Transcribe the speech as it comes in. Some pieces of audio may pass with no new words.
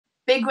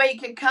Big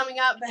week coming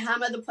up. The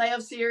Hammer, the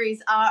playoff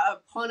series are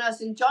upon us.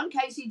 And John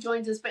Casey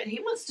joins us, but he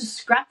wants to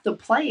scrap the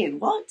play-in.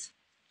 What?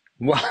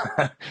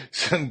 Well,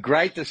 some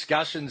great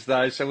discussions,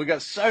 though. So we've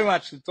got so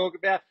much to talk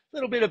about. A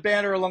little bit of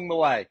banter along the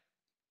way.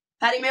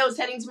 Patty Mills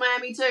heading to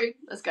Miami too.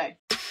 Let's go.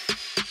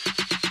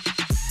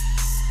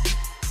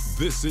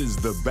 This is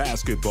the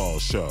Basketball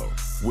Show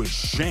with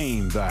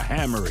Shane the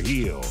Hammer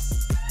Heel.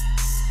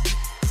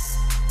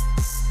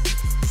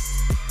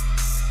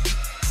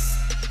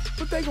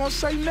 What they gonna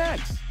say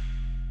next?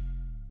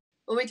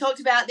 Well, we talked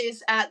about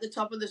this at the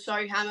top of the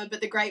show, Hammer,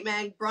 but the great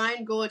man,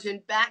 Brian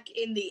Goorjian, back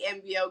in the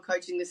NBL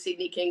coaching the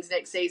Sydney Kings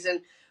next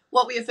season.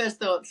 What were your first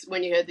thoughts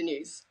when you heard the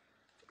news?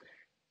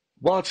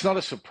 Well, it's not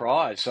a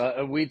surprise.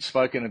 We'd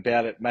spoken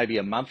about it maybe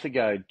a month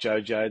ago,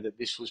 Jojo, that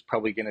this was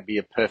probably going to be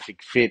a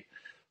perfect fit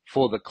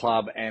for the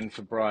club and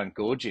for Brian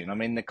Goorjian. I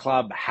mean, the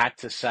club had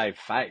to save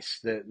face.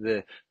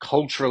 The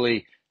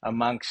culturally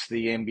amongst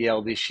the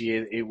NBL this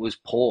year, it was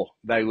poor.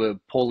 They were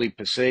poorly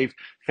perceived.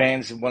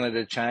 Fans wanted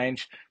to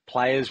change.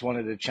 Players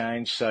wanted to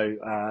change. So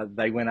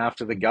they went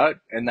after the GOAT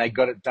and they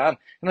got it done.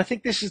 And I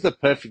think this is the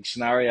perfect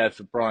scenario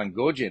for Brian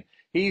Goorjian.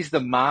 He's the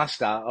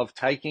master of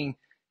taking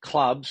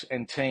clubs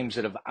and teams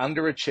that have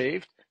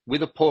underachieved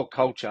with a poor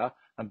culture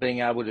and being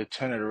able to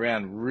turn it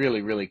around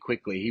really, really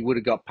quickly. He would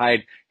have got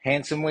paid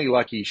handsomely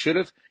like he should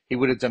have. He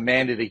would have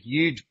demanded a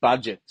huge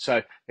budget.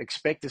 So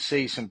expect to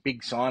see some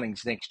big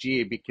signings next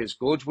year because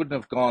Gorge wouldn't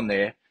have gone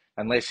there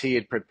unless he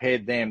had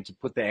prepared them to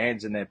put their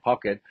hands in their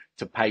pocket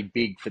to pay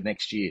big for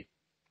next year.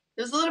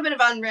 There's a little bit of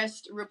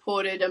unrest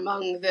reported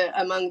among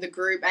the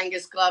group.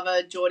 Angus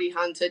Glover, Geordie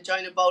Hunter,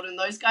 Jonah Bolden,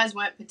 those guys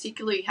weren't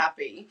particularly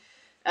happy.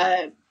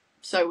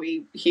 So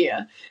we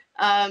hear.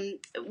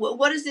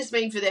 What does this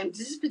mean for them?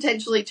 Does this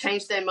potentially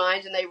change their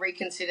mind and they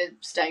reconsider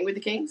staying with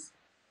the Kings?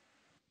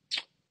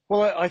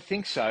 Well, I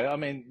think so. I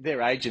mean,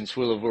 their agents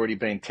will have already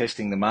been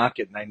testing the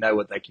market and they know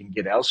what they can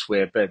get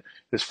elsewhere. But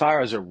as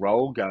far as a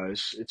role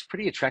goes, it's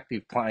pretty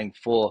attractive playing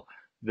for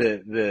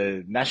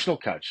the national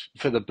coach,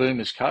 for the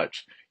Boomers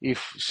coach.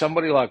 If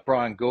somebody like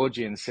Brian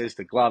Goorjian says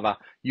to Glover,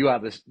 you are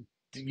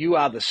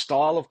the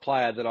style of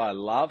player that I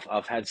love.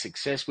 I've had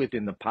success with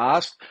in the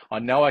past. I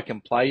know I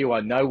can play you.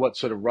 I know what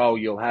sort of role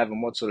you'll have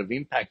and what sort of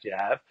impact you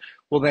have.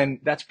 Well,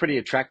 then that's pretty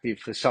attractive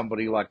for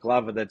somebody like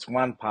Glover that's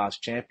won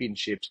past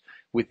championships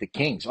with the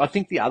Kings. I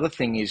think the other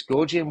thing is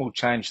Goorjian will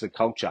change the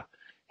culture.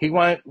 He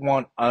won't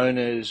want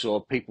owners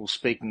or people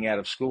speaking out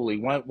of school. He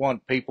won't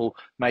want people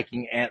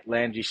making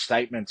outlandish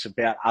statements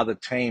about other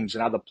teams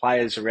and other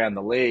players around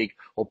the league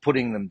or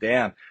putting them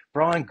down.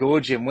 Brian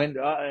Goorjian,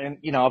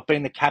 I've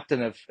been the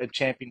captain of a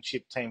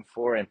championship team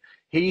for him.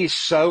 He is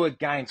so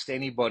against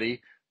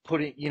anybody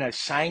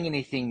saying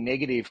anything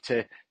negative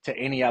to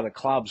any other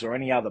clubs or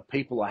any other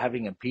people or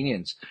having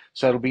opinions.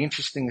 So it'll be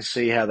interesting to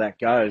see how that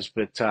goes.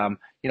 But,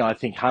 I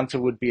think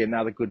Hunter would be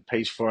another good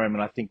piece for him.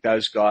 And I think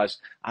those guys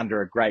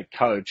under a great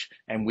coach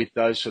and with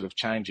those sort of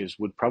changes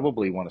would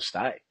probably want to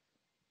stay.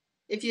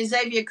 If you're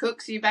Xavier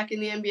Cooks, are you back in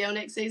the NBL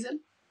next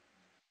season?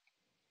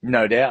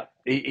 No doubt.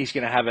 He's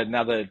going to have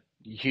another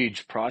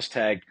huge price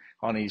tag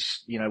on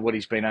his, what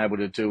he's been able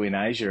to do in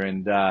Asia.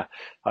 And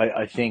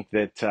I think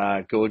that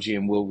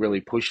Goorjian will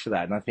really push for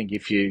that. And I think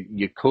if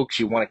you're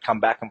Cooks, you want to come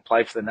back and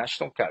play for the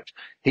national coach.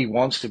 He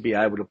wants to be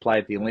able to play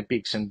at the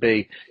Olympics and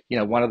be,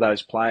 one of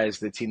those players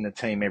that's in the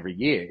team every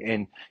year.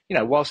 And,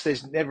 whilst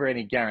there's never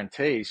any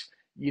guarantees,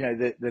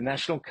 the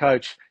national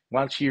coach,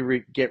 once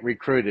you get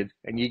recruited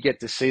and you get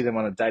to see them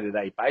on a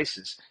day-to-day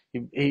basis,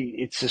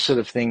 it's the sort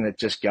of thing that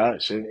just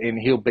goes. And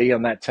he'll be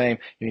on that team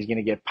and he's going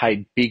to get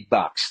paid big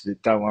bucks.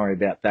 Don't worry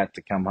about that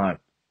to come home.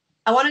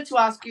 I wanted to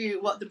ask you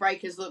what the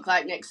Breakers look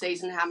like next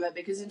season, Hammer,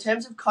 because in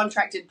terms of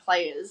contracted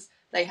players,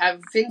 they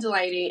have Finn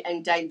Delaney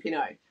and Dane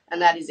Pinot,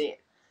 and that is it.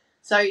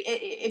 So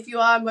if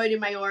you are Modi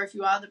Mayor, if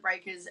you are the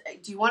Breakers,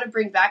 do you want to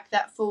bring back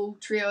that full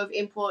trio of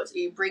imports? Are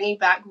you bringing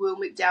back Will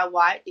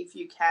McDowell-White if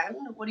you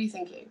can? What are you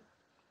thinking?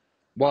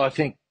 Well, I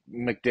think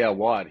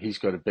McDowell-White, he's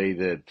got to be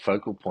the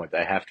focal point.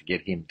 They have to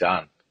get him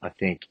done. I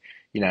think,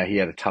 he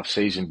had a tough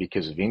season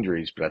because of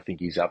injuries, but I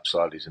think his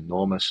upside is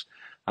enormous.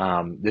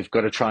 They've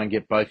got to try and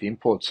get both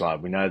imports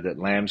signed. We know that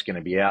Lamb's going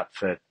to be out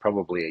for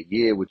probably a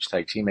year, which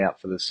takes him out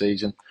for the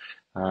season.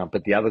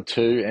 But the other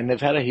two, and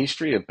they've had a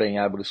history of being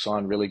able to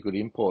sign really good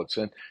imports.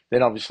 And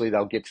then obviously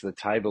they'll get to the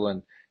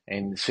table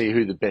and see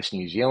who the best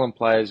New Zealand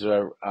players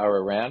are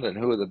around and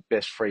who are the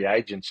best free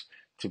agents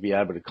to be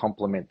able to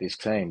complement this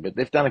team. But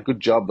they've done a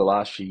good job the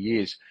last few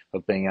years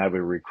of being able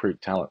to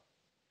recruit talent.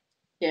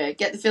 Yeah,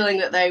 get the feeling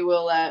that they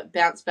will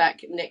bounce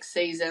back next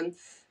season.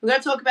 We're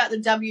going to talk about the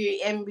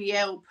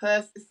WNBL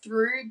Perth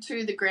through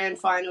to the grand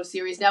final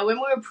series. Now, when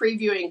we were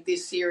previewing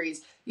this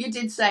series, you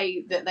did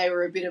say that they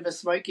were a bit of a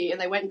smoky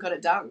and they went and got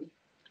it done.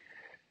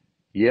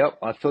 Yep,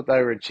 I thought they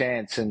were a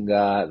chance, and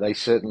they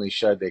certainly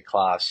showed their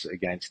class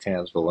against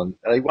Townsville, and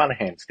they won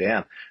hands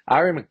down.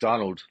 Ari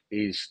McDonald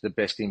is the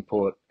best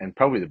import and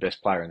probably the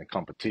best player in the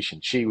competition.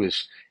 She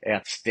was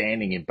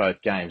outstanding in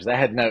both games. They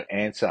had no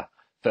answer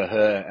for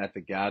her at the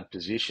guard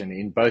position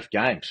in both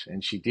games,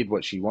 and she did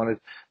what she wanted.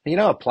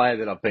 A player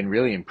that I've been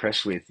really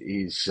impressed with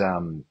is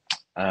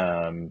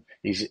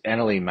is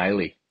Annalie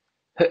Maley.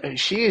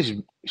 She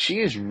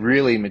is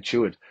really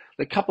matured.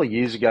 A couple of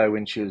years ago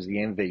when she was the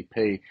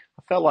MVP,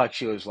 I felt like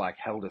she was like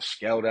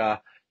helter-skelter.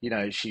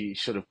 She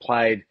sort of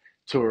played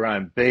to her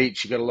own beat.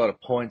 She got a lot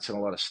of points and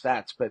a lot of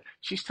stats, but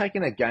she's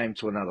taken her game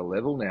to another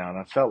level now. And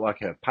I felt like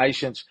her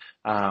patience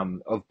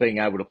of being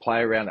able to play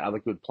around other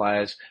good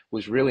players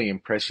was really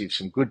impressive.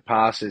 Some good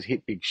passes,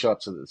 hit big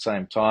shots at the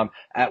same time.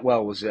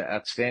 Atwell was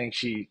outstanding.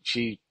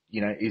 She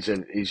is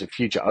a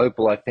future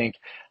opal, I think.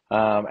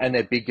 And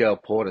they're big girl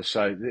Porter.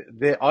 So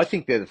I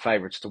think they're the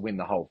favourites to win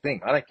the whole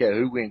thing. I don't care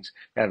who wins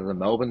out of the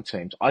Melbourne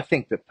teams. I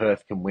think that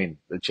Perth can win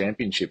the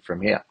championship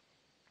from here.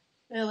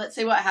 Well, let's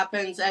see what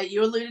happens.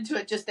 You alluded to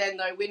it just then,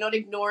 though. We're not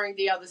ignoring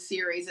the other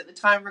series. At the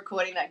time of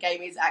recording, that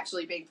game is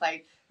actually being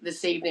played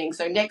this evening.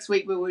 So next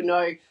week we will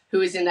know who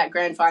is in that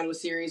grand final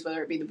series,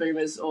 whether it be the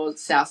Boomers or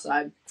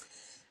Southside.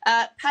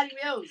 Paddy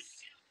Mills.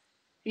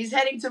 He's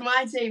heading to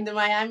my team, the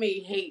Miami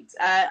Heat.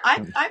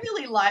 I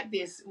really liked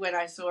this when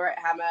I saw it,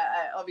 Hammer.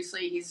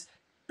 Obviously, he's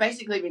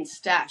basically been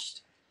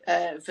stashed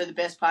for the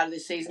best part of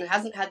this season.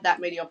 Hasn't had that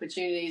many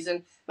opportunities.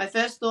 And my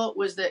first thought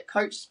was that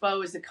Coach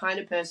Spo is the kind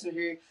of person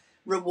who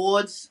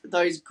rewards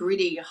those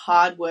gritty,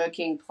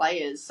 hard-working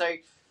players. So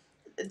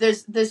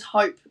there's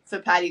hope for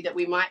Paddy that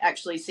we might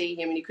actually see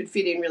him and he could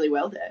fit in really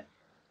well there.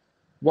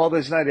 Well,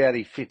 there's no doubt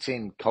he fits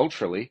in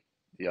culturally.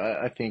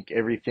 I think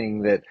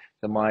everything that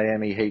the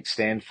Miami Heat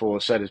stand for,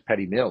 so does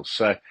Paddy Mills.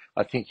 So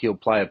I think he'll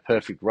play a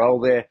perfect role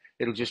there.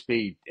 It'll just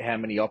be how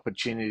many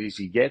opportunities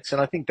he gets. And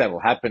I think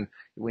that'll happen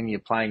when you're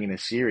playing in a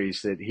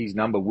series, that his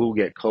number will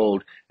get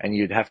called and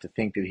you'd have to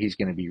think that he's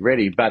going to be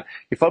ready. But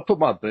if I put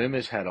my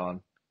Boomers hat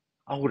on,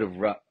 I would have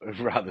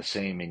rather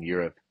seen him in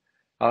Europe.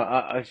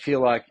 I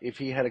feel like if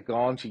he had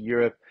gone to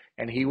Europe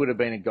and he would have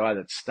been a guy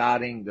that's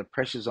starting, the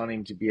pressure's on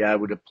him to be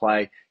able to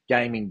play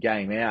game in,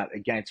 game out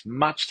against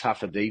much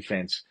tougher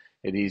defense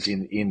it is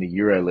in the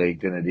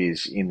EuroLeague than it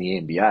is in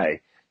the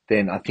NBA,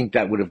 then I think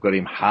that would have got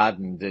him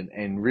hardened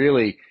and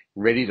really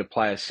ready to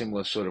play a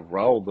similar sort of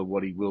role to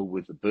what he will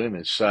with the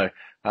Boomers. So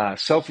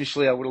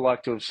selfishly, I would have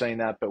liked to have seen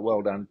that, but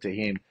well done to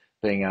him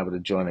being able to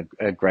join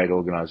a great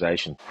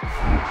organisation.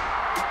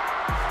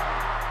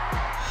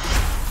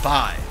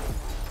 5.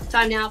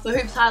 Time now for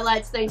Hoops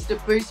Highlights, thanks to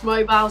Boost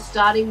Mobile,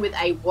 starting with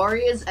a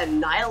Warriors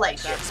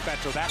annihilation. That's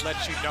special. That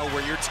lets you know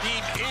where your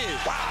team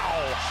is.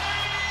 Wow!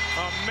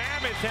 A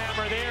mammoth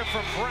hammer there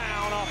from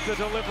Brown off the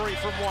delivery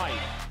from White.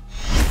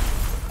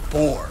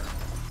 4.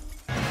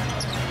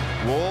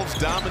 Wolves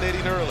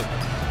dominating early.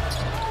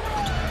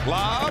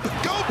 Lob.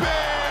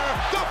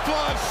 Gobert! The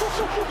flush!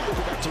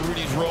 Back to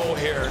Rudy's role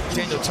here.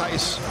 Daniel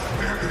Tice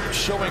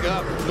showing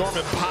up.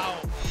 Norman Powell.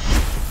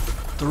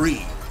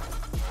 3.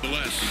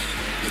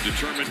 The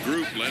determined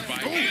group led by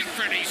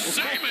Anthony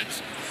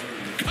Simons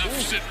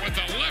cuffs it with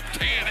a left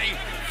hand, a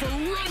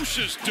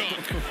ferocious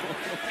dunk,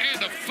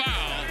 and a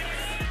foul.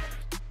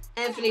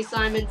 Anthony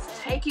Simons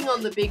taking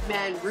on the big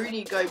man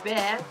Rudy Gobert,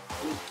 and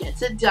he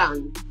gets it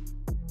done.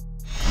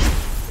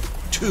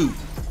 2.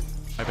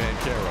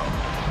 Bancaro.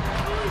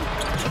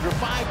 Under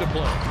 5 to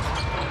play.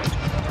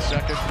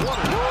 Second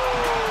quarter.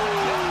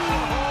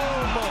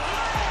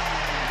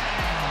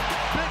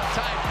 Big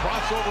time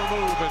crossover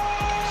move and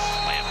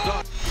slam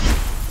dunk.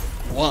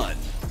 1.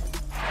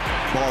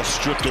 Ball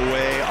stripped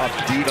away.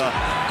 Abdita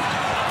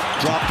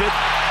dropped it,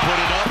 put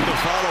it up, the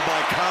follow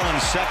by Colin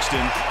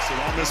Sexton. So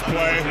on this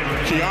play,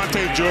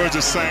 Keontae George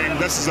is saying,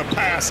 this is a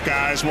pass,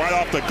 guys, right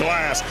off the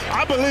glass.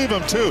 I believe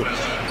him, too.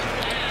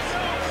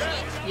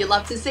 You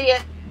love to see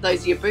it.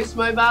 Those are your Boost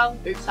Mobile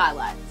Hoops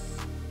Highlights.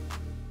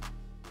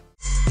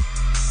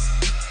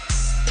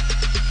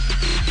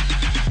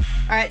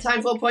 All right,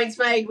 time for Points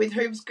Made with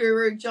Hoops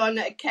Guru John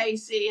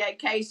Casey.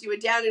 Casey, you were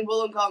down in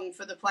Wollongong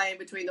for the play-in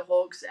between the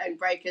Hawks and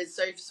Breakers,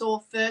 so saw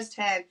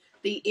firsthand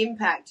the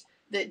impact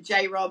that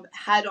J-Rob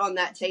had on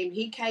that team.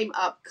 He came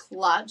up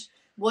clutch.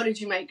 What did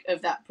you make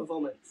of that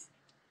performance?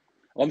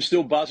 I'm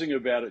still buzzing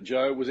about it,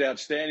 Joe. It was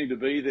outstanding to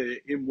be there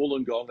in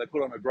Wollongong. They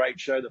put on a great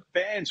show. The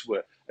fans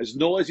were as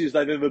noisy as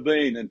they've ever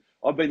been. And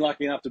I've been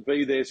lucky enough to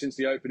be there since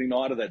the opening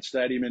night of that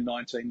stadium in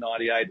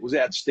 1998. It was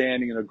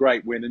outstanding and a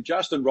great win. And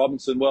Justin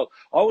Robinson, well,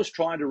 I was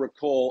trying to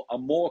recall a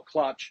more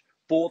clutch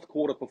fourth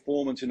quarter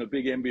performance in a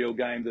big NBL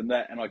game than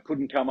that, and I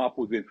couldn't come up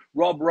with it.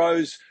 Rob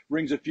Rose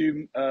rings a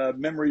few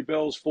memory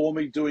bells for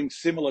me, doing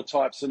similar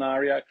type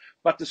scenario.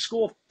 But to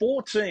score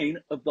 14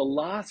 of the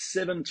last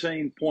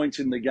 17 points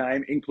in the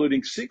game,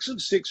 including 6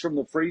 of 6 from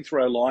the free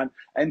throw line,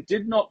 and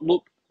did not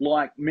look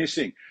like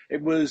missing.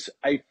 It was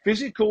a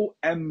physical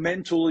and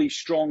mentally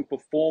strong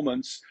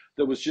performance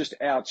that was just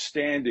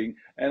outstanding.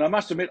 And I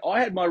must admit, I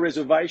had my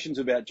reservations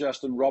about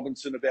Justin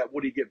Robinson, about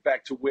would he get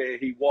back to where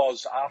he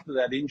was after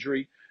that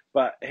injury.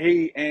 But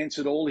he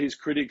answered all his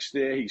critics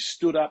there. He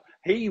stood up.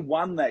 He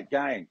won that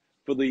game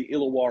for the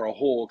Illawarra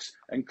Hawks,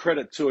 and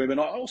credit to him. And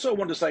I also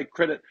want to say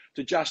credit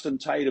to Justin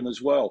Tatum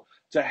as well,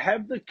 to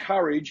have the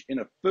courage in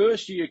a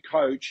first-year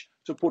coach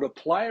to put a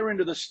player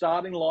into the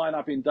starting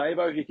lineup in Dave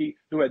O'Hickey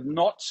who had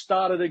not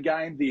started a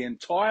game the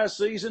entire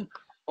season.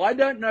 I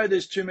don't know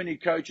there's too many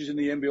coaches in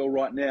the NBL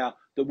right now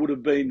that would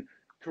have been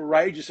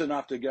courageous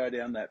enough to go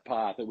down that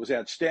path. It was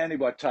outstanding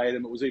by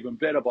Tatum. It was even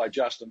better by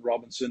Justin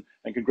Robinson.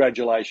 And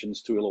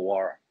congratulations to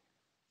Illawarra.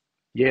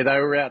 Yeah, they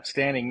were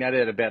outstanding, no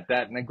doubt about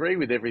that. And I agree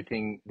with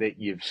everything that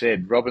you've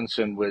said.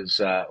 Robinson was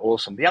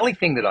awesome. The only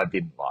thing that I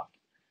didn't like,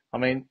 I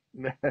mean,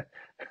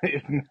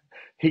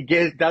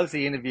 does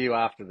the interview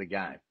after the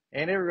game.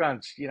 And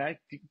everyone's,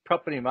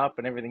 propping him up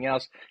and everything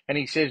else. And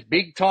he says,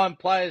 big-time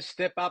players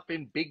step up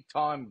in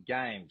big-time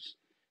games.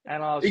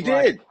 And I was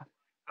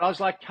I was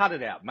like, cut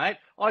it out, mate.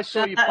 I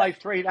saw you play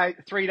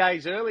 3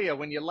 days earlier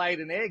when you laid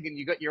an egg and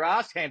you got your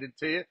ass handed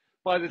to you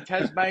by the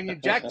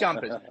Tasmanian Jack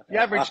Jumpers. You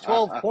averaged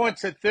 12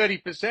 points at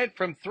 30%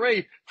 from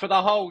three for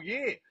the whole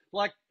year.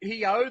 Like,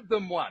 he owed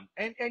them one.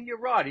 And you're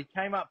right, he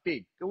came up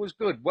big. It was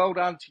good. Well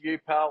done to you,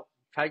 pal.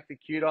 Take the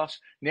kudos.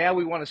 Now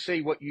we want to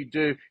see what you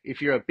do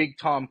if you're a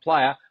big-time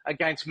player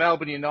against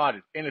Melbourne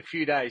United in a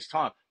few days'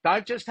 time.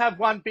 Don't just have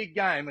one big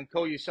game and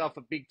call yourself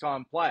a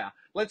big-time player.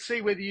 Let's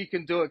see whether you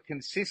can do it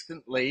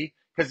consistently,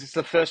 because it's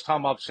the first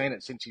time I've seen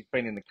it since he's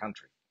been in the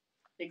country.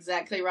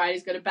 Exactly right.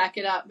 He's got to back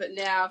it up. But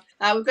now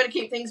we've got to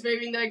keep things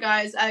moving, though,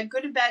 guys.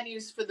 Good and bad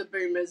news for the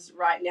Boomers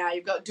right now.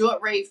 You've got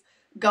Duop Reath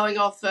going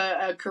off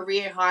a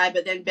career high,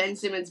 but then Ben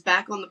Simmons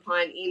back on the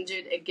pine,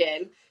 injured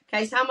again.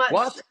 Case, how much...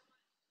 What?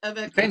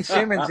 Ben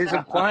Simmons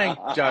isn't playing,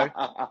 Joe.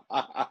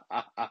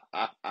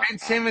 Ben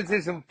Simmons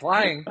isn't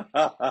playing.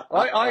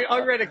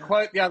 I read a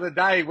quote the other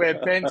day where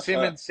Ben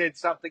Simmons said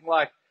something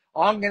like,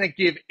 I'm going to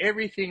give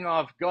everything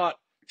I've got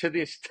to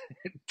this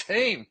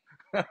team.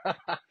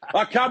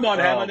 Oh, come on,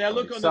 Hammer. Now,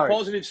 look on the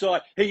positive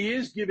side. He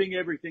is giving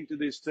everything to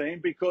this team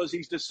because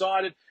he's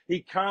decided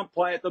he can't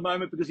play at the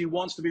moment because he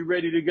wants to be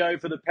ready to go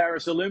for the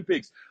Paris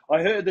Olympics.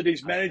 I heard that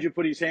his manager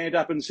put his hand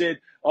up and said,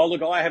 oh,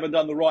 look, I haven't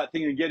done the right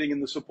thing in getting him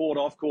the support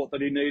off court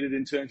that he needed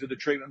in terms of the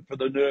treatment for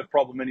the nerve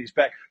problem in his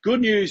back. Good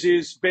news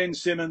is, Ben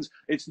Simmons,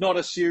 it's not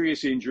a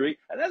serious injury.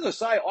 And as I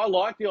say, I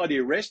like the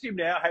idea. Rest him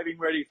now, have him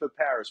ready for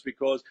Paris,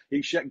 because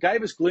he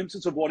gave us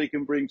glimpses of what he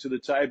can bring to the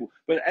table.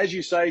 But as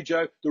you say,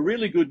 Joe, the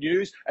really good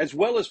news, as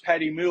well as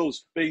Patty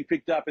Mills being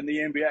picked up in the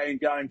NBA and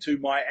going to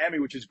Miami,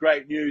 which is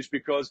great news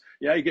because,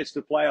 he gets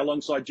to play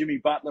alongside Jimmy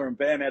Butler and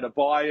Bam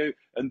Adebayo,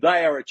 and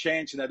they are a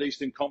chance in that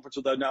Eastern Conference,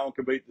 although no one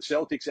can beat the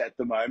Celtics at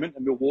the moment,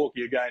 and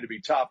Milwaukee are going to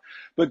be tough.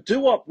 But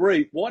Duop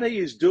Reath, what he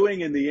is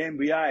doing in the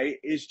NBA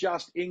is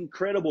just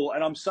incredible,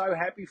 and I'm so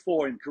happy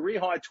for him. Career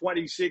high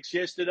 26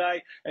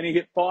 yesterday, and he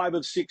hit 5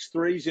 of 6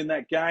 threes in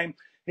that game.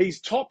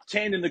 He's top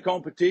 10 in the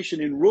competition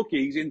in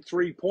rookies in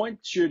three-point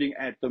shooting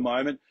at the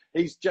moment.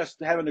 He's just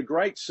having a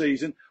great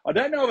season. I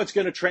don't know if it's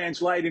going to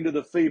translate into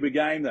the FIBA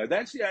game, though.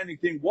 That's the only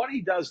thing. What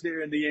he does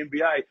there in the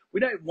NBA,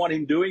 we don't want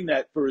him doing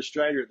that for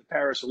Australia at the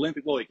Paris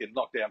Olympics. Well, he can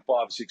knock down 5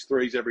 or 6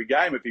 threes every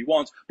game if he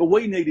wants, but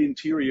we need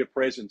interior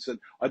presence. And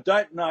I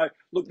don't know.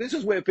 Look, this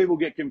is where people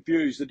get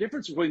confused. The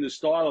difference between the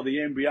style of the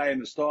NBA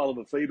and the style of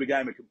a FIBA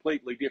game are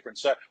completely different.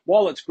 So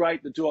while it's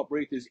great that Duop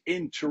Reath is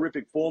in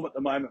terrific form at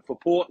the moment for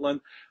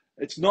Portland,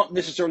 it's not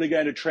necessarily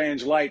going to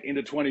translate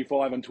into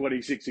 25 and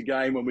 26 a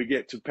game when we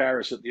get to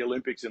Paris at the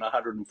Olympics in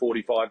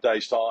 145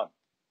 days' time.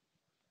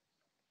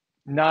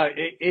 No,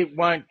 it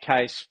won't,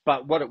 Case.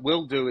 But what it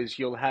will do is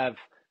you'll have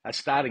a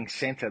starting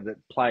centre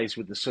that plays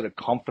with the sort of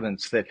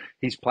confidence that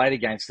he's played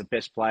against the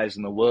best players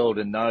in the world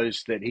and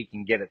knows that he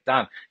can get it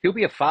done. He'll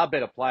be a far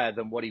better player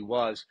than what he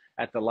was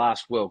at the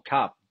last World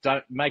Cup.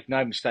 Don't make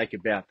no mistake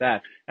about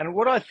that. And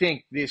what I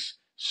think this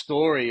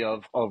story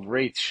of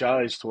Reath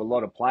shows to a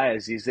lot of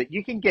players is that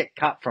you can get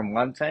cut from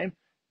one team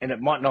and it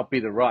might not be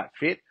the right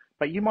fit,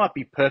 but you might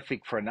be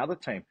perfect for another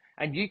team.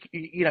 And you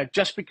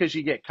just because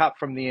you get cut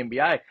from the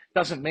NBA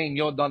doesn't mean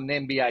you're not an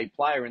NBA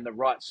player in the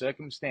right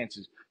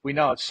circumstances. We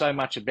know it's so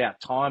much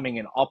about timing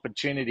and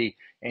opportunity,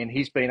 and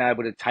he's been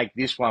able to take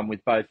this one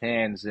with both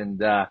hands,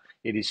 and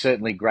it is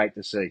certainly great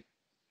to see.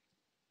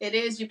 It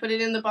is. You put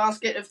it in the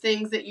basket of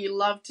things that you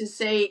love to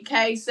see.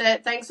 Case,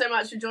 thanks so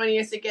much for joining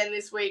us again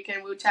this week,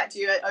 and we'll chat to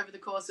you over the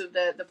course of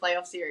the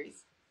playoff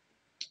series.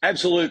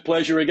 Absolute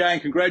pleasure again.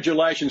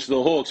 Congratulations to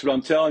the Hawks, but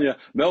I'm telling you,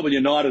 Melbourne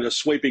United are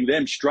sweeping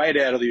them straight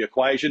out of the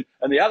equation.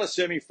 And the other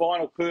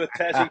semi-final, Perth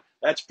Tassie,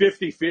 that's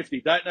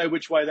 50-50. Don't know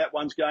which way that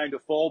one's going to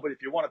fall, but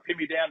if you want to pin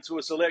me down to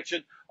a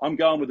selection, I'm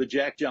going with the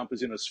Jack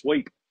Jumpers in a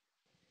sweep.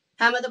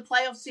 Hammer, the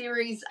playoff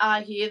series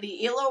are here.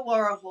 The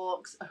Illawarra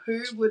Hawks,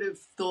 who would have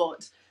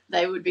thought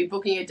they would be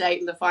booking a date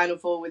in the Final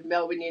Four with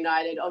Melbourne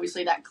United?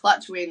 Obviously, that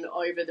clutch win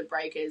over the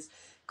Breakers.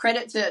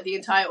 Credit to the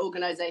entire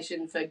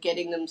organisation for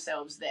getting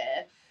themselves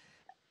there.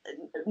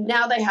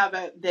 Now they have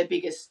their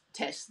biggest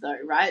test, though,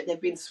 right?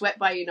 They've been swept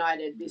by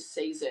United this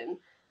season.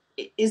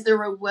 Is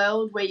there a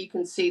world where you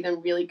can see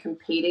them really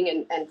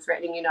competing and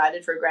threatening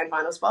United for a grand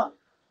final spot?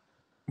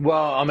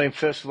 Well, I mean,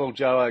 first of all,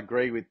 Joe, I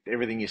agree with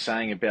everything you're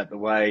saying about the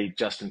way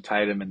Justin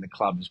Tatum and the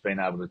club has been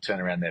able to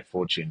turn around their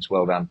fortunes.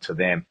 Well done to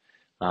them.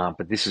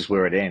 But this is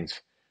where it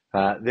ends.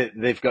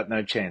 They've got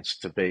no chance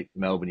to beat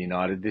Melbourne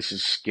United. This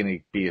is going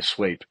to be a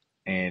sweep.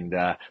 And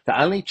the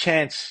only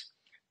chance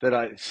that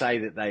I say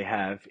that they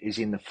have is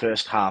in the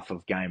first half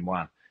of game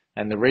one.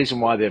 And the reason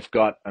why they've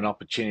got an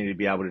opportunity to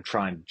be able to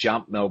try and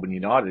jump Melbourne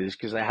United is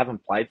because they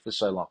haven't played for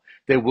so long.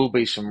 There will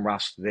be some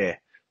rust there.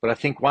 But I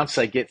think once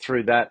they get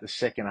through that, the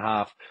second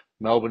half,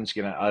 Melbourne's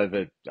going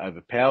to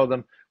overpower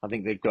them. I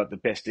think they've got the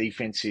best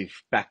defensive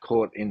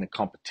backcourt in the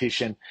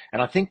competition.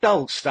 And I think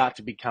they'll start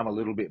to become a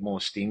little bit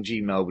more stingy,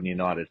 Melbourne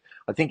United.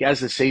 I think as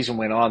the season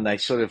went on, they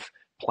sort of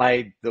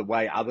played the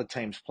way other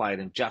teams played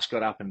and just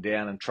got up and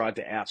down and tried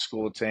to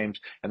outscore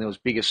teams, and there was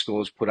bigger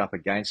scores put up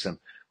against them.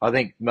 I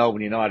think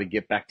Melbourne United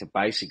get back to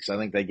basics. I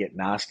think they get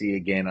nasty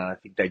again, and I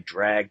think they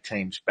drag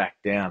teams back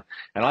down.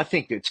 And I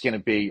think it's going to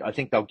be, I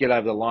think they'll get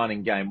over the line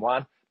in game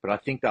one, but I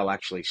think they'll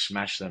actually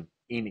smash them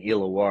in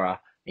Illawarra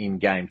in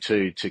game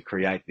two to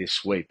create this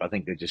sweep. I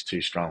think they're just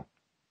too strong.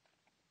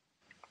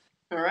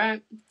 All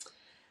right.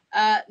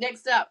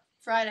 Next up,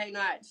 Friday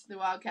night, the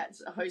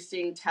Wildcats are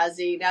hosting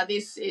Tassie. Now,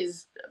 this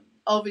is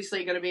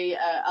obviously going to be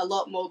a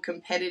lot more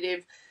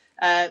competitive.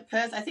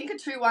 Perth, I think a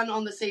 2-1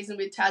 on the season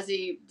with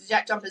Tassie. The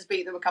Jack Jumpers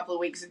beat them a couple of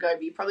weeks ago,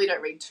 but you probably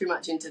don't read too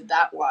much into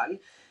that one.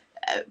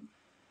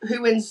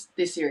 Who wins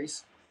this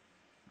series?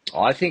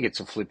 I think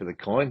it's a flip of the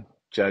coin,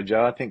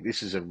 Jojo. I think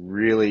this is a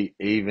really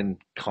even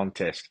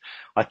contest.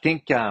 I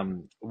think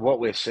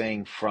what we're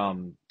seeing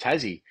from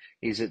Tassie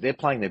is that they're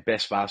playing their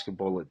best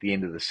basketball at the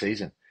end of the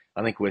season.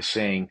 I think we're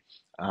seeing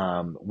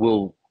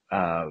Will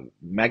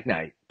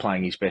Magnate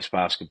playing his best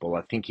basketball.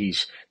 I think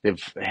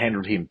they've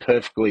handled him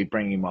perfectly,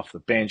 bringing him off the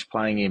bench,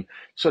 playing him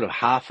sort of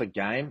half a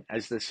game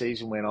as the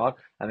season went on.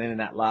 And then in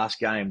that last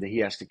game that he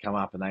has to come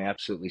up and they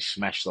absolutely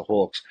smashed the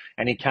Hawks.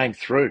 And he came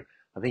through.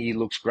 I think he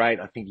looks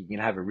great. I think he can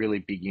have a really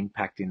big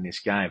impact in this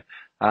game.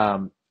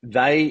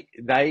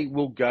 They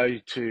will go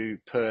to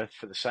Perth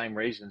for the same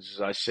reasons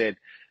as I said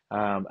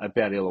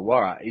about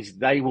Illawarra, is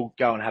they will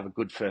go and have a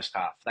good first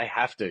half. They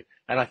have to.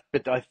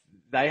 But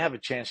they have a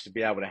chance to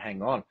be able to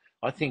hang on.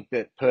 I think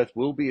that Perth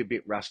will be a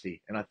bit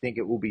rusty, and I think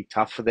it will be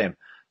tough for them.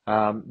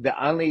 The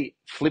only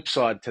flip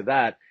side to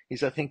that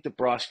is I think that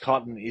Bryce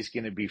Cotton is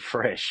going to be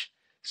fresh.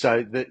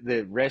 So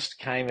the rest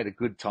came at a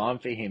good time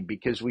for him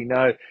because we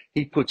know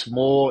he puts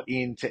more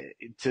into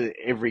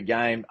every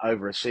game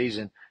over a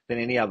season than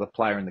any other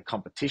player in the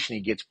competition.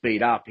 He gets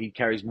beat up. He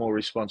carries more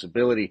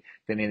responsibility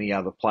than any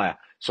other player.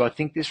 So I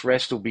think this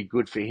rest will be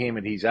good for him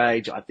at his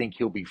age. I think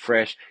he'll be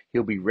fresh.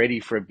 He'll be ready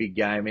for a big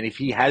game. And if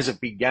he has a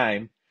big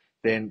game,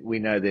 then we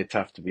know they're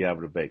tough to be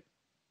able to beat.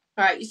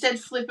 All right, you said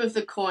flip of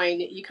the coin.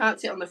 You can't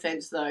sit on the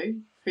fence, though.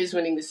 Who's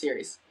winning the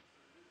series?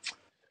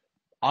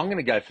 I'm going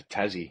to go for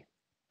Tassie.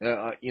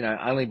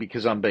 Only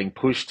because I'm being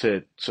pushed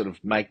to sort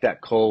of make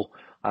that call.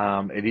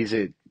 It is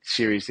a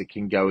series that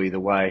can go either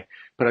way,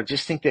 but I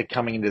just think they're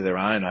coming into their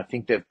own. I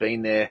think they've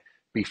been there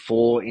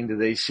before into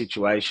these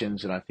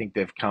situations, and I think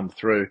they've come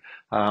through.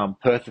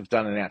 Perth have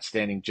done an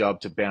outstanding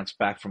job to bounce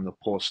back from the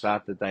poor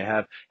start that they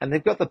have, and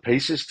they've got the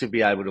pieces to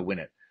be able to win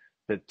it.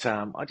 But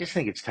I just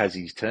think it's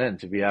Tassie's turn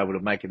to be able to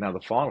make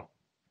another final.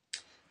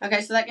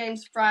 Okay, so that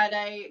game's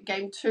Friday,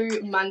 game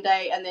 2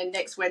 Monday, and then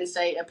next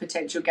Wednesday a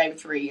potential game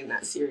 3 in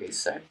that series.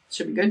 So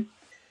should be good.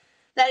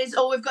 That is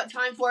all we've got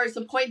time for. It's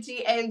the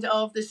pointy end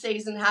of the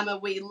season, Hammer.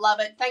 We love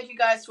it. Thank you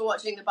guys for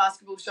watching the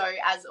basketball show.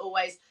 As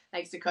always,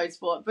 thanks to Code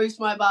Sport, Boost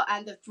Mobile,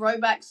 and the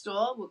Throwback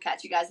Store. We'll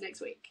catch you guys next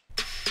week.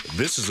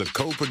 This is a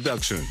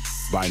co-production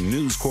by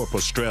News Corp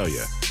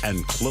Australia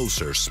and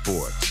Closer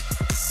Sports.